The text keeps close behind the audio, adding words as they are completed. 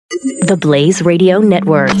the Blaze Radio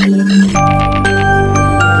Network.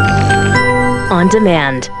 On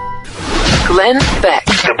demand. Glenn Beck.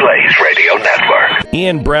 The Blaze Radio Network.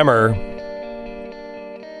 Ian Bremmer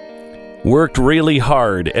worked really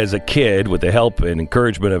hard as a kid with the help and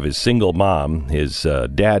encouragement of his single mom. His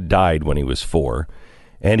dad died when he was 4.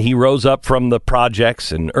 And he rose up from the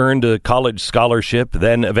projects and earned a college scholarship,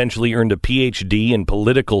 then eventually earned a PhD in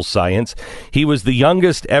political science. He was the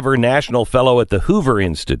youngest ever national fellow at the Hoover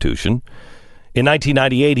Institution. In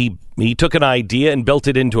 1998, he took an idea and built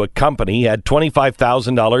it into a company. He had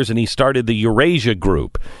 $25,000, and he started the Eurasia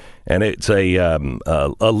Group. And it's a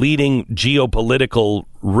leading geopolitical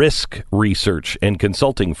risk research and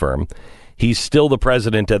consulting firm. He's still the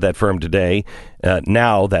president of that firm today.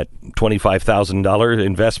 Now that $25,000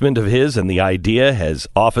 investment of his and the idea has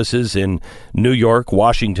offices in New York,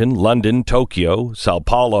 Washington, London, Tokyo, Sao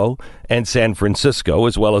Paulo, and San Francisco,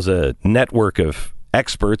 as well as a network of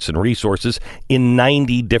experts and resources in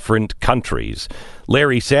 90 different countries.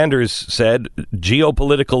 Larry Sanders said,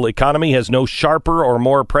 geopolitical economy has no sharper or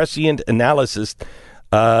more prescient analysis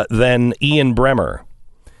than Ian Bremmer.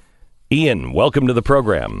 Ian, welcome to the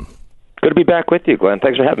program. Good to be back with you, Glenn.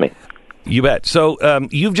 Thanks for having me. You bet. So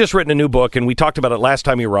you've just written a new book, and we talked about it last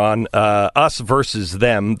time you were on, Us Versus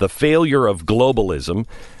Them, The Failure of Globalism.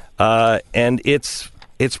 And it's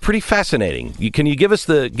pretty fascinating. Can you give us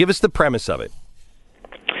the premise of it?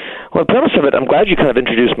 Well, the premise of it, I'm glad you kind of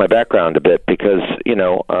introduced my background a bit because,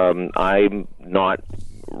 I'm not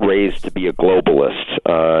raised to be a globalist.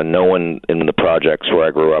 No one in the projects where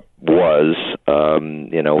I grew up was.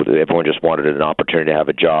 Everyone just wanted an opportunity to have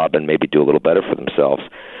a job and maybe do a little better for themselves.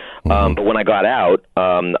 But when I got out,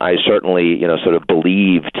 I certainly, sort of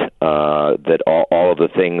believed that all of the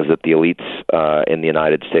things that the elites in the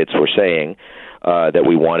United States were saying, that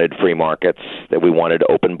we wanted free markets, that we wanted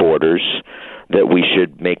open borders, that we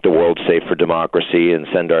should make the world safe for democracy and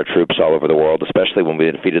send our troops all over the world, especially when we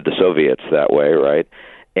defeated the Soviets that way, right?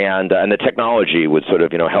 And the technology would sort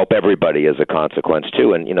of, help everybody as a consequence,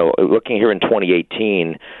 too. And, looking here in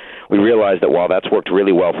 2018, we realized that while that's worked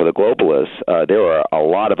really well for the globalists, there are a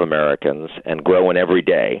lot of Americans, and growing every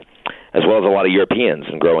day, as well as a lot of Europeans,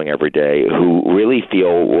 and growing every day, who really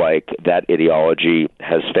feel like that ideology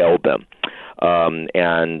has failed them.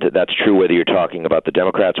 And that's true whether you're talking about the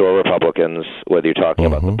Democrats or Republicans, whether you're talking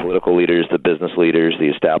about the political leaders, the business leaders, the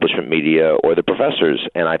establishment media, or the professors.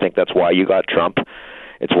 And I think that's why you got Trump.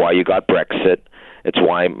 It's why you got Brexit. It's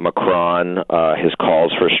why Macron, his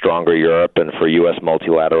calls for stronger Europe and for U.S.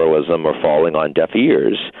 multilateralism are falling on deaf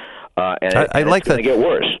ears. And I like it's going to get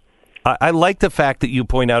worse. I like the fact that you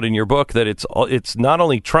point out in your book that it's not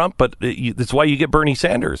only Trump, but it's why you get Bernie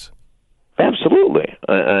Sanders. Absolutely.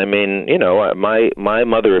 I mean, my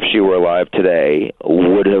mother, if she were alive today,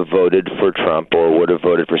 would have voted for Trump or would have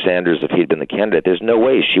voted for Sanders if he'd been the candidate. There's no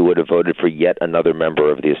way she would have voted for yet another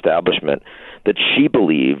member of the establishment that she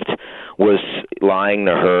believed was lying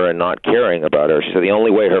to her and not caring about her. She said the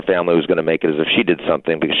only way her family was going to make it is if she did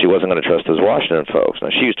something, because she wasn't going to trust those Washington folks. Now,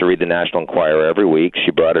 she used to read the National Enquirer every week.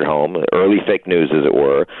 She brought it home, early fake news, as it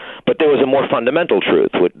were. But there was a more fundamental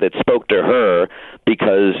truth that spoke to her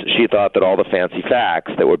because she thought that all the fancy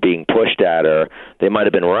facts that were being pushed at her, they might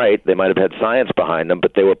have been right, they might have had science behind them,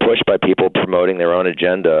 but they were pushed by people promoting their own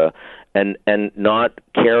agenda and not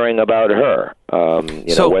caring about her,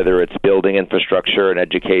 whether it's building infrastructure and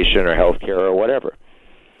education or healthcare or whatever.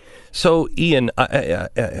 So, Ian, I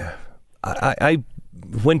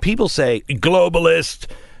when people say globalist,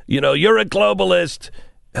 you're a globalist,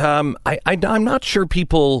 I'm not sure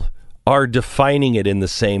people are defining it in the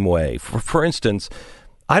same way. For instance,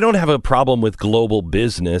 I don't have a problem with global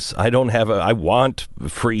business. I want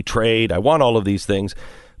free trade. I want all of these things.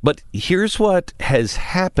 But here's what has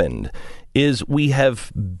happened is we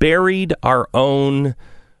have buried our own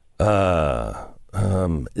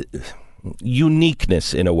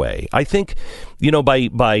uniqueness in a way. I think, by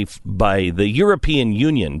the European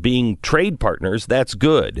Union being trade partners, that's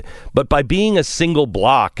good. But by being a single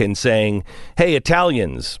block and saying, hey,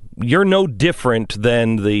 Italians, you're no different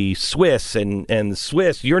than the Swiss, and the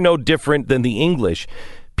Swiss, you're no different than the English.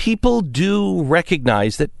 People do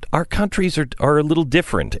recognize that our countries are a little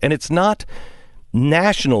different, and it's not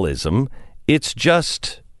nationalism. It's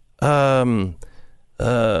just a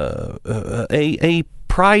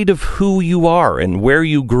pride of who you are and where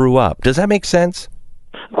you grew up. Does that make sense?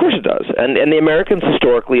 Of course it does. And the Americans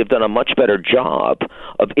historically have done a much better job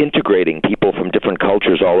of integrating people from different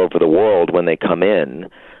cultures all over the world when they come in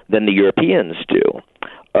than the Europeans do.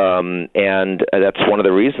 And that's one of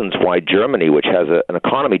the reasons why Germany, which has an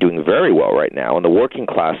economy doing very well right now, and the working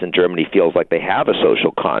class in Germany feels like they have a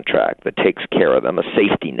social contract that takes care of them, a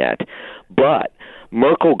safety net. But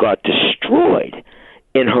Merkel got destroyed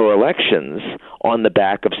in her elections on the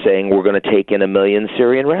back of saying we're going to take in 1 million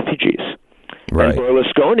Syrian refugees. Right. And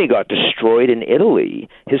Berlusconi got destroyed in Italy.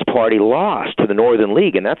 His party lost to the Northern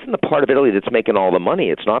League, and that's in the part of Italy that's making all the money.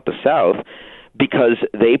 It's not the South, because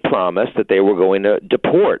they promised that they were going to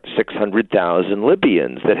deport 600,000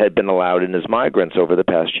 Libyans that had been allowed in as migrants over the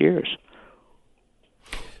past years.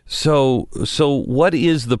 So what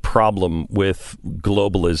is the problem with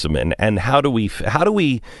globalism, and how do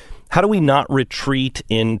we not retreat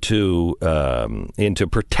into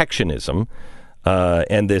protectionism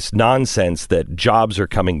and this nonsense that jobs are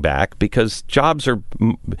coming back because jobs are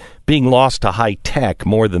being lost to high tech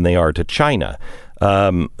more than they are to China?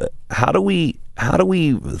 How do we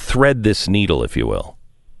thread this needle, if you will?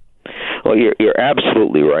 Well, you're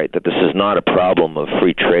absolutely right that this is not a problem of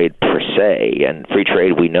free trade per se, and free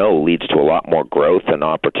trade, we know, leads to a lot more growth and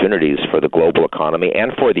opportunities for the global economy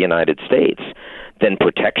and for the United States than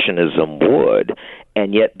protectionism would,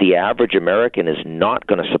 and yet the average American is not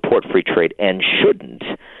going to support free trade and shouldn't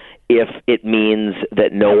if it means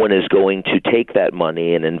that no one is going to take that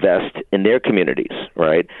money and invest in their communities,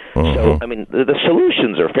 right? Mm-hmm. So, I mean, the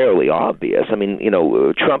solutions are fairly obvious. I mean,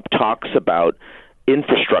 Trump talks about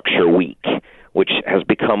infrastructure week, which has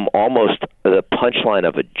become almost the punchline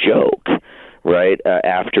of a joke, right,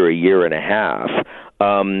 after a year and a half.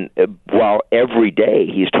 While every day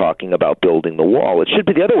he's talking about building the wall. It should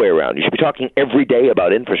be the other way around. You should be talking every day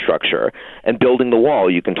about infrastructure, and building the wall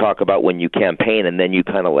you can talk about when you campaign, and then you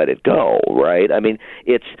kind of let it go, right? I mean,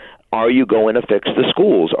 are you going to fix the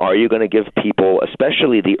schools? Are you going to give people,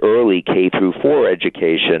 especially the early K through 4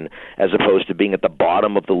 education, as opposed to being at the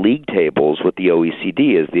bottom of the league tables with the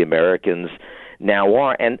OECD, as the Americans now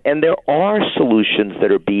are? And there are solutions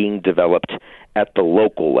that are being developed at the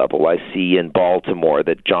local level. I see in Baltimore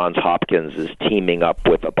that Johns Hopkins is teaming up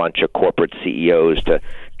with a bunch of corporate CEOs to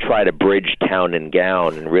try to bridge town and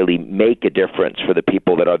gown and really make a difference for the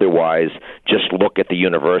people that otherwise just look at the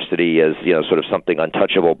university as, sort of something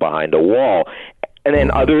untouchable behind a wall. And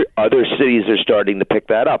then other cities are starting to pick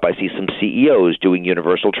that up. I see some CEOs doing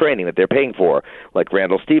universal training that they're paying for, like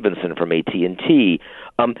Randall Stevenson from AT&T.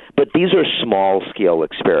 But these are small-scale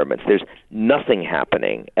experiments. There's nothing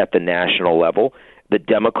happening at the national level. The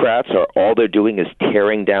Democrats all they're doing is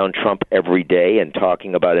tearing down Trump every day and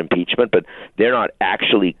talking about impeachment, but they're not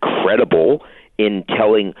actually credible in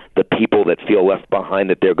telling the people that feel left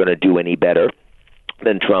behind that they're going to do any better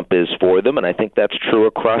than Trump is for them. And I think that's true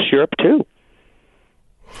across Europe, too.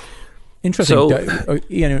 Interesting.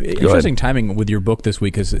 Interesting timing with your book this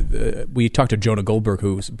week, because we talked to Jonah Goldberg,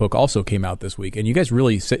 whose book also came out this week, and you guys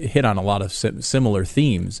really hit on a lot of similar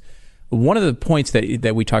themes. One of the points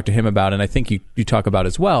that we talked to him about, and I think you talk about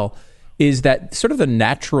as well, is that sort of the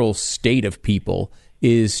natural state of people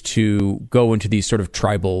is to go into these sort of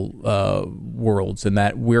tribal worlds, and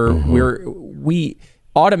that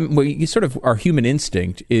our human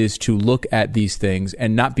instinct is to look at these things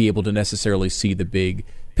and not be able to necessarily see the big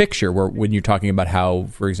picture, when you're talking about how,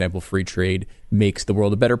 for example, free trade makes the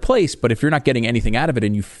world a better place, but if you're not getting anything out of it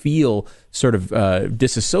and you feel sort of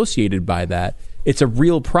disassociated by that, it's a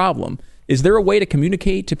real problem. Is there a way to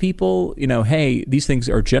communicate to people, hey, these things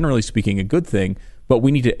are generally speaking a good thing, but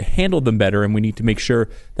we need to handle them better, and we need to make sure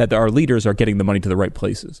that our leaders are getting the money to the right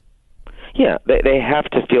places? Yeah, they have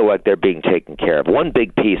to feel like they're being taken care of. One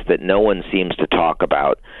big piece that no one seems to talk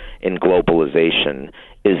about in globalization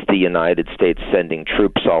is the United States sending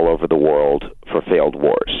troops all over the world for failed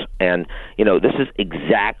wars. And, this is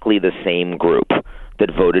exactly the same group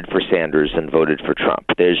that voted for Sanders and voted for Trump.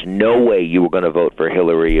 There's no way you were going to vote for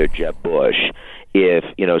Hillary or Jeb Bush if,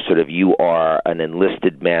 you are an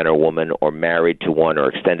enlisted man or woman or married to one or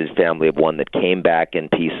extended family of one that came back in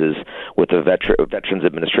pieces with a Veterans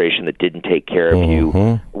Administration that didn't take care of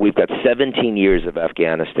you. We've got 17 years of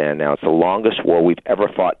Afghanistan now. It's the longest war we've ever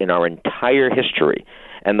fought in our entire history.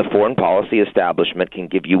 And the foreign policy establishment can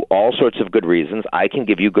give you all sorts of good reasons. I can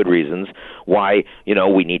give you good reasons why,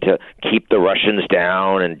 we need to keep the Russians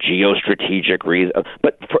down and geostrategic reasons.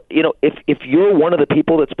 But, if you're one of the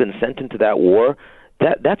people that's been sent into that war,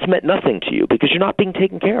 that's meant nothing to you because you're not being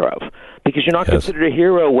taken care of, because you're not considered a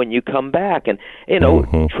hero when you come back. And,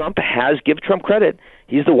 give Trump credit.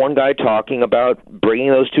 He's the one guy talking about bringing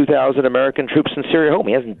those 2,000 American troops in Syria home.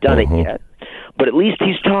 He hasn't done it yet, but at least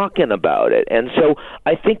he's talking about it. And so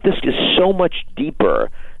I think this is so much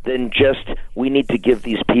deeper than just we need to give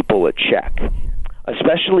these people a check.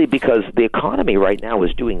 especially because the economy right now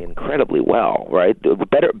is doing incredibly well, right?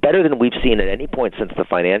 Better than we've seen at any point since the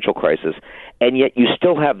financial crisis, and yet you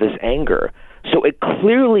still have this anger. So it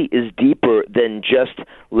clearly is deeper than just,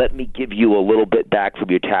 let me give you a little bit back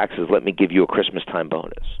from your taxes, let me give you a Christmas time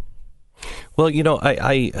bonus. Well,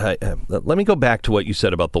 I let me go back to what you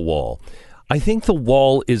said about the wall. I think the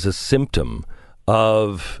wall is a symptom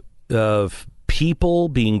of people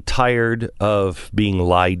being tired of being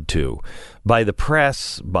lied to by the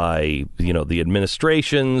press, by the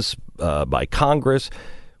administrations, by Congress.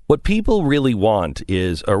 What people really want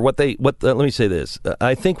is, let me say this.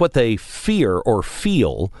 I think what they fear or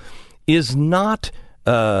feel is not,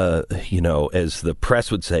 as the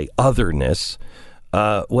press would say, otherness.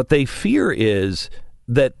 What they fear is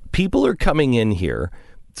that people are coming in here.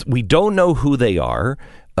 We don't know who they are.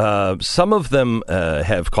 Some of them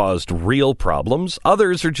have caused real problems.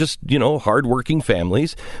 Others are just, hardworking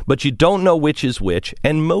families, but you don't know which is which.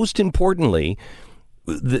 And most importantly,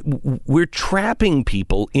 we're trapping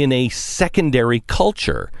people in a secondary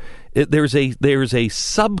culture. There's a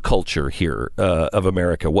subculture here of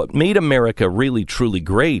America. What made America really, truly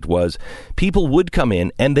great was people would come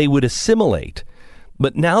in and they would assimilate.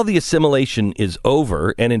 But now the assimilation is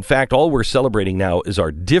over, and in fact, all we're celebrating now is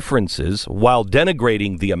our differences while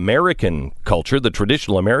denigrating the American culture, the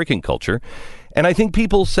traditional American culture. And I think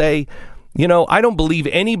people say, I don't believe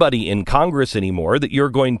anybody in Congress anymore that you're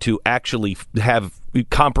going to actually have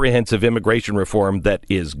comprehensive immigration reform that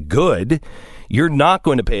is good. You're not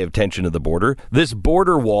going to pay attention to the border. This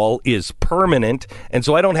border wall is permanent, and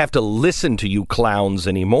so I don't have to listen to you clowns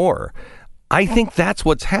anymore. I think that's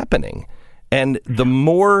what's happening. And the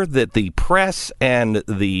more that the press and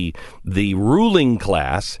the ruling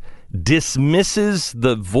class dismisses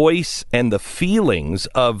the voice and the feelings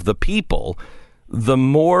of the people, the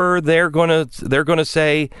more they're gonna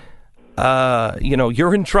say,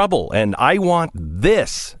 you're in trouble, and I want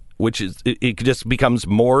this, which is it just becomes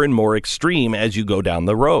more and more extreme as you go down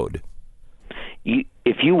the road.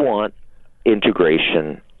 If you want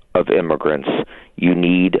integration of immigrants, you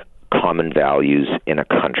need common values in a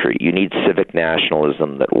country. You need civic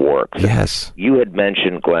nationalism that works. Yes. You had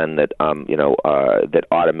mentioned, Glenn, that that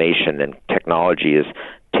automation and technology is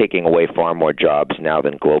taking away far more jobs now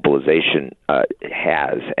than globalization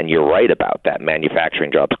has, and you're right about that, manufacturing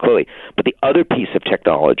jobs clearly. But the other piece of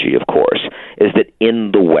technology, of course, is that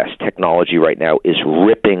in the West, technology right now is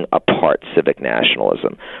ripping apart civic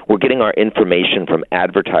nationalism. We're getting our information from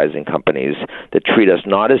advertising companies that treat us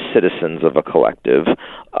not as citizens of a collective,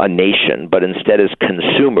 a nation, but instead as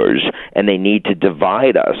consumers, and they need to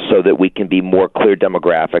divide us so that we can be more clear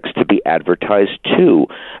demographics to be advertised to.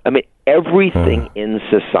 I mean, everything in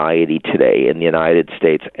society today in the United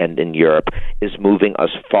States and in Europe is moving us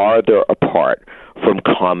farther apart from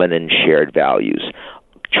common and shared values.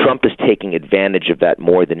 Trump is taking advantage of that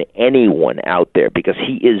more than anyone out there because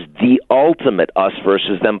he is the ultimate us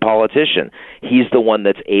versus them politician. He's the one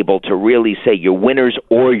that's able to really say you're winners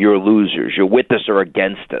or you're losers. You're with us or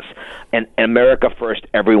against us. And America first,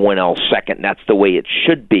 everyone else second. That's the way it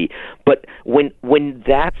should be. But when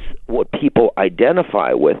that's what people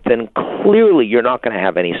identify with, then clearly you're not going to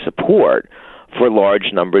have any support for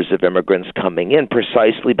large numbers of immigrants coming in,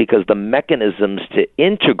 precisely because the mechanisms to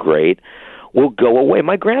integrate will go away.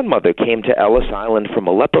 My grandmother came to Ellis Island from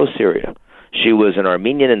Aleppo, Syria. She was an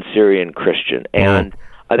Armenian and Syrian Christian, and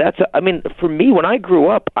for me, when I grew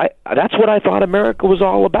up, that's what I thought America was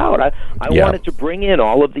all about. I wanted to bring in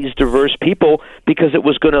all of these diverse people because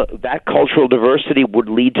that cultural diversity would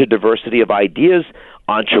lead to diversity of ideas,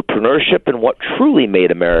 entrepreneurship, and what truly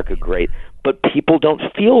made America great. But people don't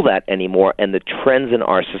feel that anymore, and the trends in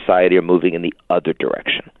our society are moving in the other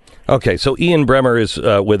direction. Okay, so Ian Bremmer is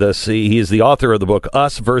with us. He is the author of the book,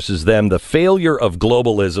 Us Versus Them, The Failure of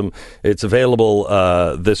Globalism. It's available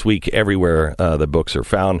this week everywhere the books are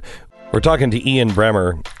found. We're talking to Ian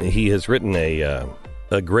Bremmer. He has written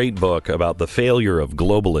a great book about the failure of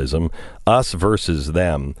globalism, Us Versus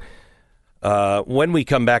Them. When we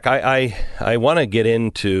come back, I want to get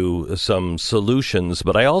into some solutions,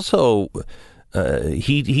 but I also...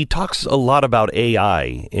 He talks a lot about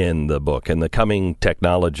AI in the book and the coming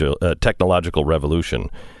technological revolution.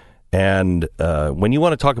 And when you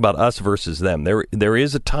want to talk about us versus them, there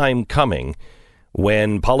is a time coming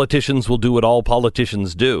when politicians will do what all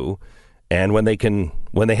politicians do, and when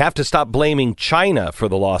they have to stop blaming China for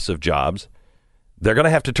the loss of jobs, they're going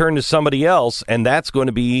to have to turn to somebody else, and that's going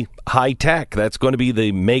to be high tech. That's going to be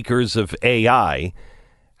the makers of AI.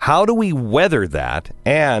 How do we weather that?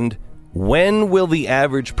 And when will the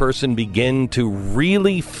average person begin to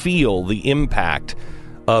really feel the impact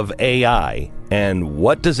of AI and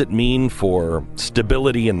what does it mean for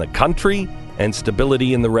stability in the country and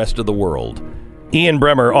stability in the rest of the world? Ian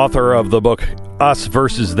Bremmer, author of the book Us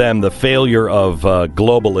versus Them, The Failure of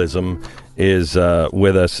Globalism, is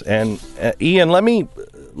with us. And Ian, let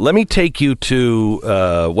me take you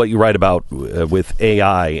to what you write about with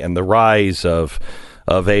AI and the rise of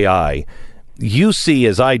AI. You see,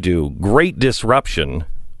 as I do, great disruption.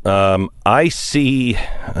 I see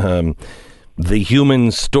the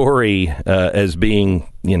human story as being,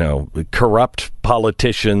 corrupt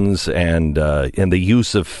politicians and the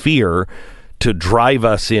use of fear to drive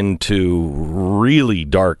us into really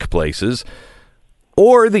dark places,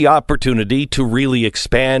 or the opportunity to really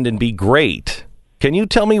expand and be great. Can you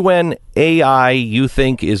tell me when AI, you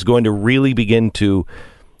think, is going to really begin to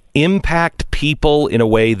impact people in a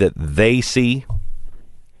way that they see?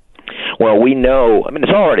 Well, we know,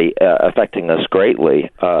 it's already affecting us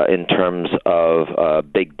greatly in terms of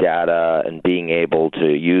big data and being able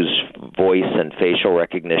to use voice and facial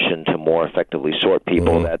recognition to more effectively sort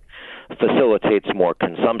people. That facilitates more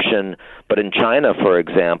consumption. But in China, for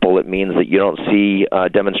example, it means that you don't see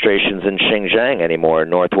demonstrations in Xinjiang anymore,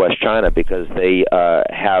 northwest China, because they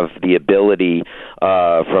have the ability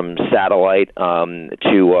from satellite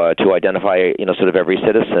to identify, sort of every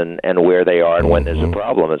citizen and where they are and when there's a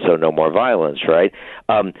problem, and so no more violence, right?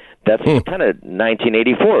 That's kind of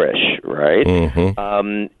 1984-ish, right?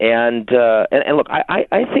 And look,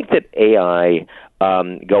 I think that AI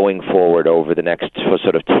going forward over the next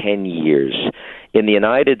sort of 10 years, in the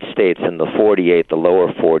United States, in the 48, the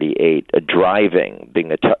lower 48, driving,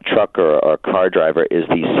 being a trucker or a car driver, is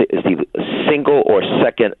the single or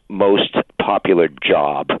second most popular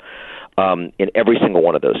job in every single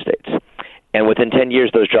one of those states. And within 10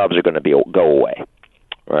 years, those jobs are going to go away,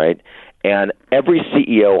 right? And every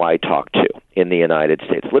CEO I talk to in the United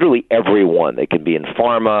States, literally every one, they can be in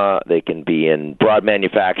pharma, they can be in broad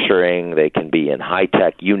manufacturing, they can be in high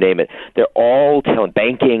tech, you name it. They're all telling,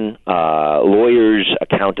 banking, lawyers,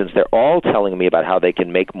 accountants, they're all telling me about how they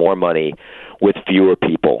can make more money with fewer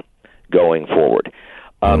people going forward.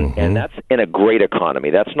 And that's in a great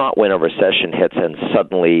economy. That's not when a recession hits and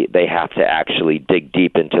suddenly they have to actually dig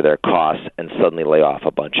deep into their costs and suddenly lay off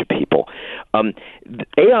a bunch of people.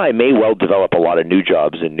 AI may well develop a lot of new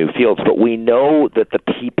jobs in new fields, but we know that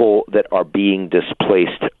the people that are being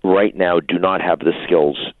displaced right now do not have the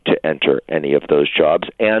skills to enter any of those jobs,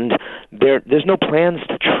 and there's no plans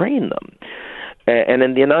to train them. And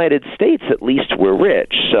in the United States, at least, we're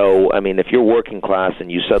rich. So, if you're working class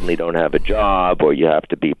and you suddenly don't have a job or you have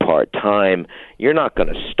to be part-time, you're not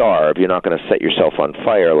going to starve. You're not going to set yourself on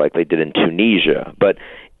fire like they did in Tunisia. But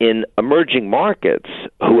in emerging markets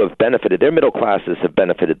who have benefited, their middle classes have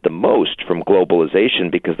benefited the most from globalization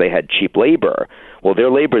because they had cheap labor. Well, their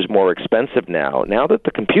labor is more expensive now. Now that the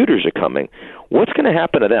computers are coming, what's going to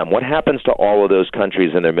happen to them? What happens to all of those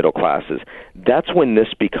countries and their middle classes? That's when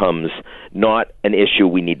this becomes not an issue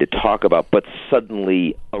we need to talk about, but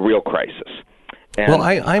suddenly a real crisis. And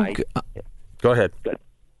well, go ahead.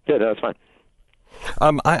 Yeah, that's fine.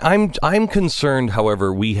 I'm concerned,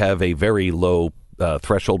 however, we have a very low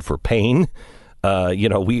threshold for pain.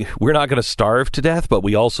 We're not going to starve to death, but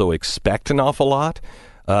we also expect an awful lot.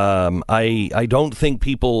 I don't think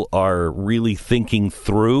people are really thinking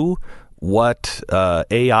through what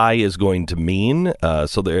AI is going to mean.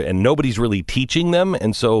 And nobody's really teaching them,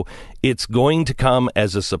 and so it's going to come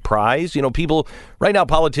as a surprise. People right now,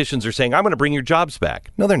 politicians are saying, "I'm going to bring your jobs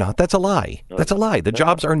back." No, they're not. That's a lie. That's a lie. The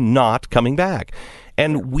jobs are not coming back.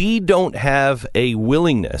 And we don't have a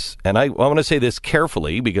willingness, and I want to say this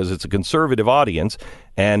carefully because it's a conservative audience,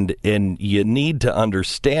 and you need to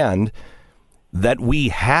understand that we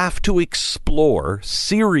have to explore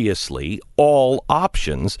seriously all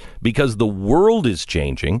options because the world is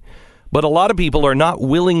changing. But a lot of people are not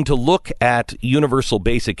willing to look at universal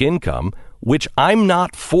basic income, which I'm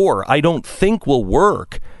not for. I don't think will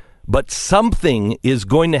work. But something is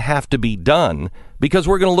going to have to be done because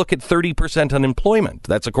we're going to look at 30% unemployment.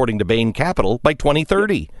 That's according to Bain Capital by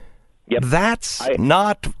 2030. Yep. That's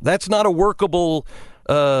not a workable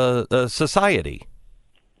society.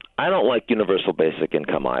 I don't like universal basic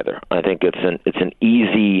income either. I think it's an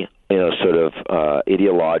easy, sort of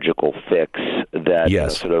ideological fix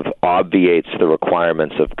that sort of obviates the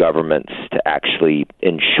requirements of governments to actually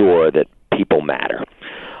ensure that people matter.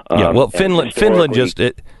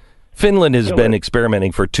 Finland has been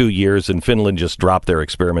experimenting for 2 years, and Finland just dropped their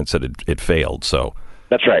experiments that it failed. So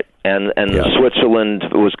that's right, and Switzerland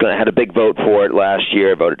had a big vote for it last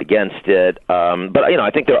year, voted against it. But I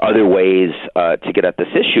think there are other ways to get at this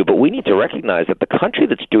issue. But we need to recognize that the country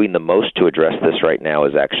that's doing the most to address this right now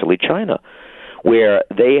is actually China. where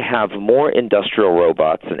they have more industrial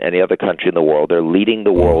robots than any other country in the world. They're leading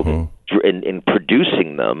the world in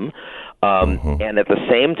producing them. And at the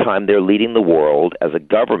same time, they're leading the world as a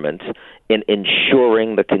government in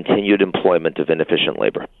ensuring the continued employment of inefficient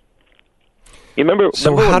labor. You remember?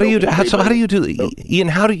 How do you do, Ian?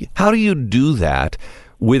 How do you do that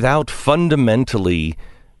without fundamentally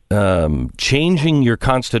changing your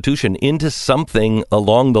constitution into something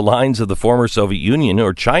along the lines of the former Soviet Union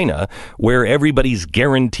or China, where everybody's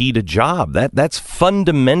guaranteed a job? That's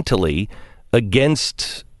fundamentally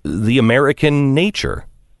against the American nature.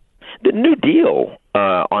 The New Deal,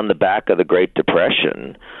 on the back of the Great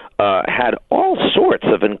Depression, had all sorts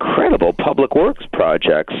of incredible public works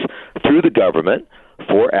projects through the government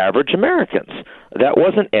for average Americans. That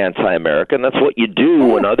wasn't anti-American. That's what you do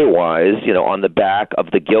when otherwise, on the back of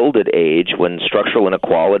the Gilded Age, when structural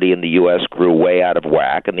inequality in the U.S. grew way out of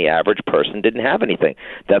whack and the average person didn't have anything.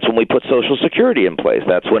 That's when we put Social Security in place.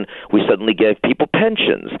 That's when we suddenly gave people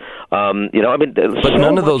pensions. But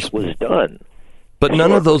none of those was done. But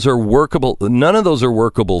none of those are workable. None of those are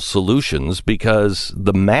workable solutions because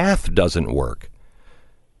the math doesn't work.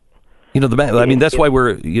 That's why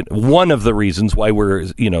we're one of the reasons why we're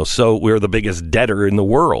we're the biggest debtor in the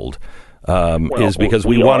world is because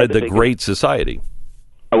we wanted the great society.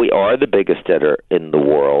 We are the biggest debtor in the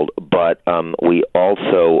world, but we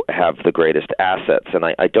also have the greatest assets. And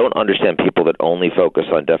I don't understand people that only focus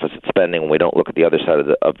on deficit spending when we don't look at the other side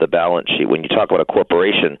of the balance sheet. When you talk about a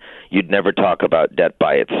corporation, you'd never talk about debt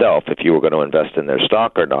by itself if you were going to invest in their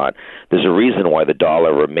stock or not. There's a reason why the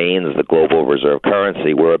dollar remains the global reserve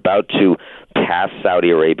currency. We're about to pass Saudi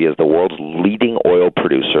Arabia as the world's leading oil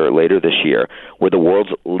producer later this year. We're the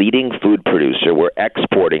world's leading food producer. We're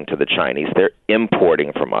exporting to the Chinese. They're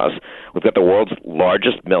importing from us. We've got the world's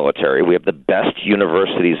largest military. We have the best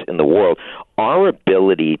universities in the world. Our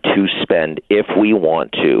ability to spend, if we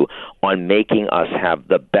want to, on making us have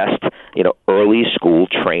the best, early school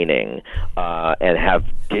training and have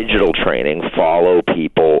digital training follow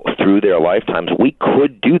people through their lifetimes, we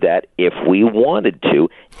could do that if we wanted to.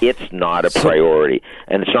 It's not a priority.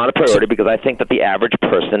 And it's not a priority because I think that the average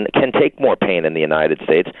person can take more pain in the United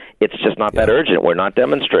States. It's just not that urgent. We're not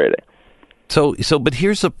demonstrating. But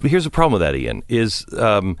here's a problem with that, Ian, is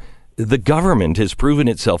the government has proven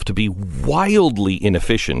itself to be wildly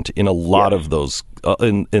inefficient in a lot of those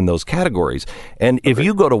in those categories. And if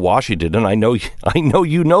you go to Washington, and I know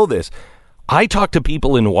you know this, I talk to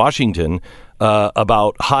people in Washington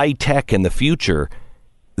about high tech and the future.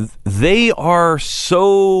 They are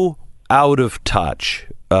so out of touch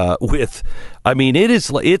with. I mean,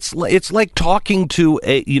 it's like talking to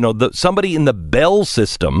somebody in the Bell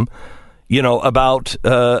system. About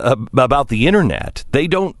the internet. They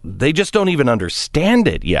just don't even understand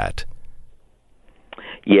it yet.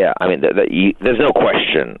 Yeah, I mean, there's no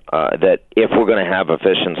question that if we're going to have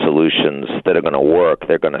efficient solutions that are going to work,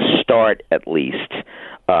 they're going to start at least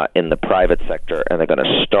in the private sector, and they're going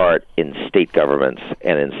to start in state governments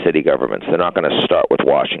and in city governments. They're not going to start with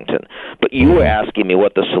Washington. But you were asking me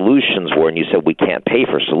what the solutions were, and you said we can't pay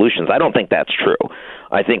for solutions. I don't think that's true.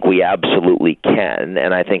 I think we absolutely can,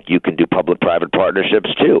 and I think you can do public-private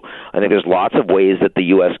partnerships too. I think there's lots of ways that the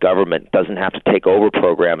U.S. government doesn't have to take over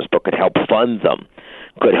programs but could help fund them,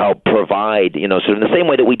 could help provide, so in the same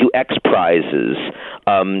way that we do X Prizes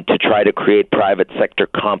to try to create private sector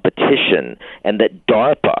competition, and that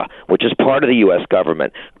DARPA, which is part of the U.S.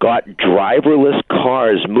 government, got driverless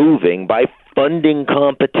cars moving by funding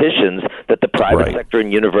competitions that the private sector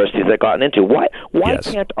and universities have gotten into. Why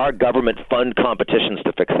can't our government fund competitions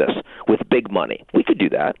to fix this with big money? We could do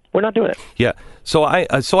that. We're not doing it. Yeah. So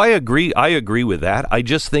I agree. I agree with that. I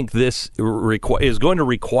just think this is going to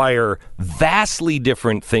require vastly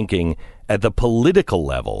different thinking at the political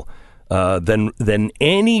level than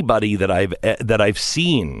anybody that I've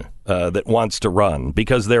seen that wants to run,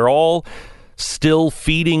 because they're all still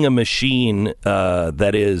feeding a machine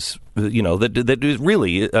that is, that is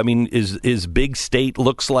really, I mean, is big state,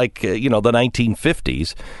 looks like, the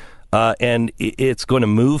 1950s. And it's going to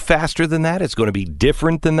move faster than that. It's going to be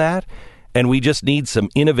different than that. And we just need some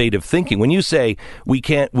innovative thinking. When you say we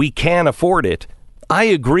can't afford it, I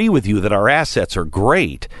agree with you that our assets are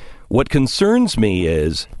great. What concerns me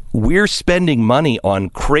is we're spending money on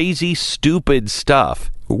crazy, stupid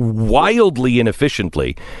stuff wildly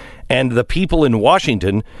inefficiently. And the people in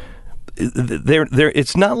Washington,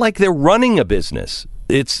 it's not like they're running a business.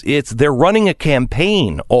 They're running a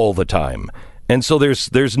campaign all the time. And so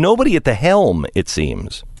there's nobody at the helm, it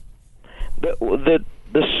seems. The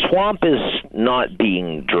swamp is not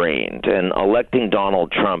being drained, and electing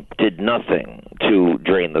Donald Trump did nothing to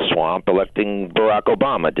drain the swamp. Electing Barack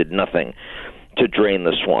Obama did nothing to drain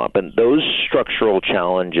the swamp. And those structural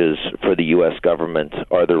challenges for the U.S. government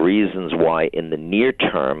are the reasons why in the near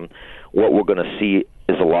term what we're going to see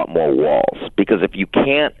is a lot more walls. Because if you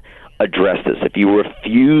can't address this, if you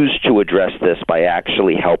refuse to address this by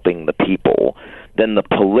actually helping the people, then the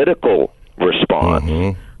political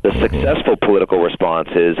response, the successful political response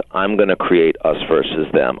is, I'm going to create us versus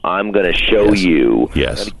them. I'm going to show you, I'm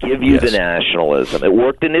going to give you the nationalism. It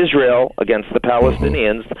worked in Israel against the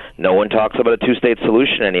Palestinians. No one talks about a two-state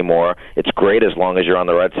solution anymore. It's great as long as you're on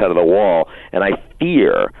the right side of the wall. And I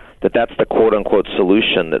fear that that's the quote-unquote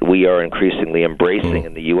solution that we are increasingly embracing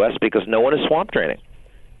in the U.S. because no one is swamp draining.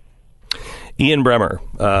 Ian Bremmer,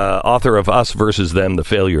 author of Us Versus Them, The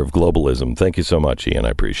Failure of Globalism. Thank you so much, Ian. I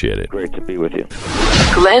appreciate it. Great to be with you.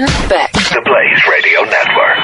 Glenn Beck. The Blaze Radio Network.